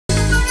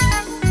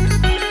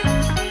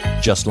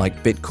Just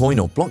like Bitcoin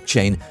or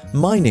blockchain,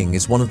 mining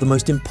is one of the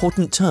most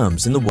important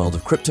terms in the world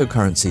of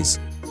cryptocurrencies.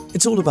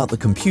 It's all about the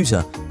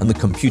computer and the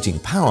computing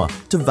power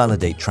to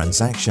validate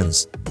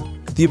transactions.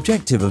 The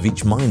objective of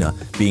each miner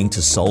being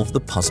to solve the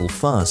puzzle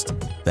first,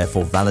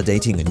 therefore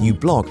validating a new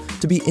block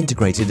to be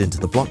integrated into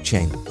the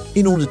blockchain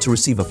in order to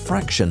receive a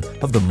fraction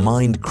of the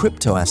mined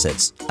crypto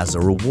assets as a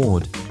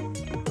reward.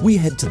 We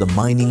head to the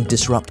Mining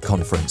Disrupt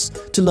conference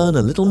to learn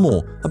a little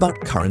more about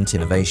current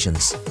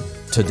innovations.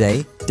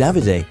 Today,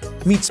 Davide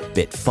meets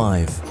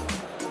Bit5ive.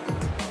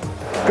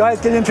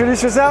 Guys, can you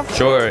introduce yourself?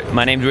 Sure.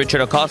 My name is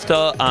Richard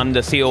Acosta. I'm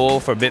the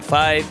COO for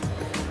Bit5ive.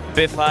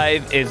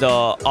 Bit5ive is an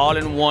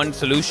all-in-one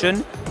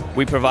solution.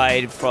 We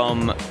provide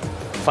from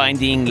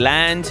finding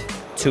land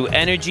to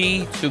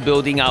energy to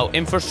building out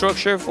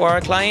infrastructure for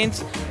our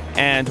clients.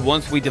 And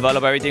once we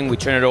develop everything, we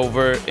turn it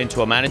over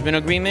into a management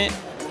agreement.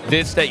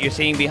 This that you're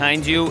seeing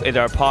behind you is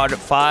our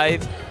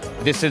Pod5ive.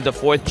 This is the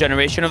 4th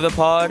generation of the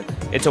pod.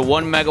 It's a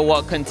 1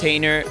 megawatt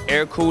container,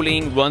 air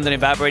cooling, runs an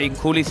evaporating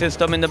cooling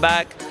system in the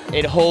back.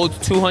 It holds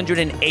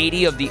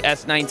 280 of the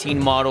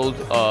S19 modeled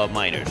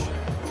miners.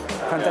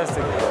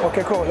 Fantastic.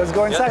 Okay, cool. Let's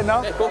go inside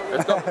now. Okay, cool.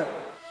 Let's go.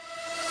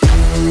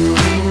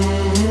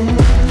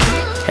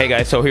 Hey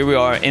guys, so here we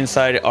are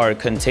inside our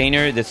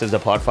container. This is the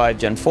Pod5ive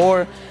Gen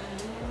 4.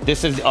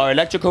 This is our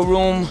electrical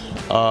room.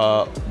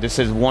 This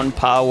is 1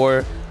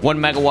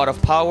 megawatt of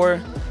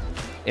power.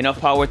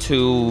 Enough power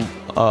to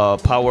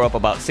power up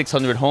about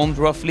 600 homes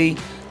roughly.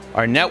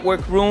 Our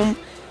network room.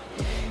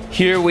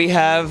 Here we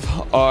have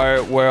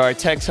where our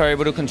techs are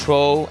able to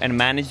control and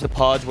manage the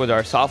pods with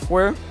our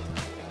software.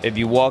 If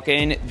you walk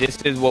in,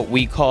 this is what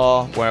we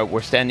call, where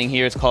we're standing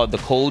here, it's called the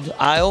cold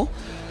aisle.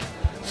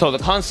 So the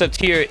concept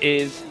here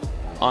is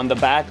on the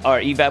back,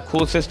 our evap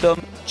cool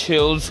system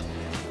chills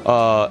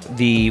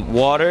the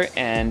water,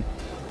 and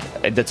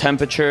the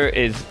temperature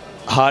is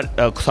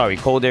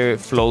cold air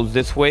flows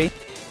this way.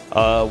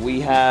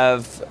 We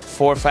have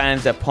 4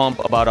 fans that pump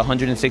about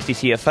 160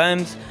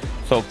 CFMs.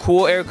 So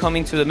cool air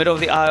coming to the middle of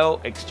the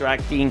aisle,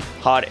 extracting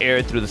hot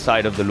air through the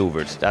side of the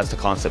louvers. That's the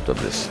concept of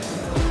this.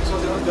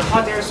 So the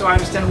hot air, so I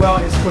understand well,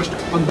 is pushed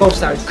on both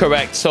sides.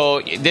 Correct. So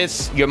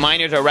your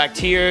miners are racked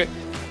here.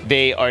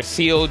 They are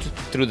sealed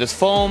through this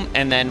foam,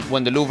 and then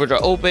when the louvers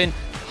are open,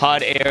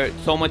 hot air,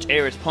 so much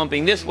air is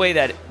pumping this way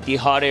that the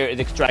hot air is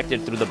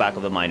extracted through the back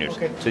of the miners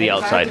to the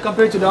outside.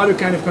 Compared to the other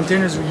kind of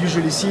containers we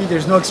usually see,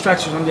 there's no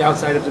extraction on the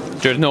outside of the...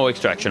 There's no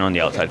extraction on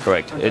the outside,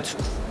 correct.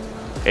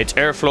 It's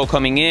airflow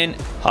coming in,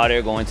 hot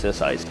air going to the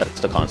sides.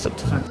 That's the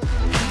concept.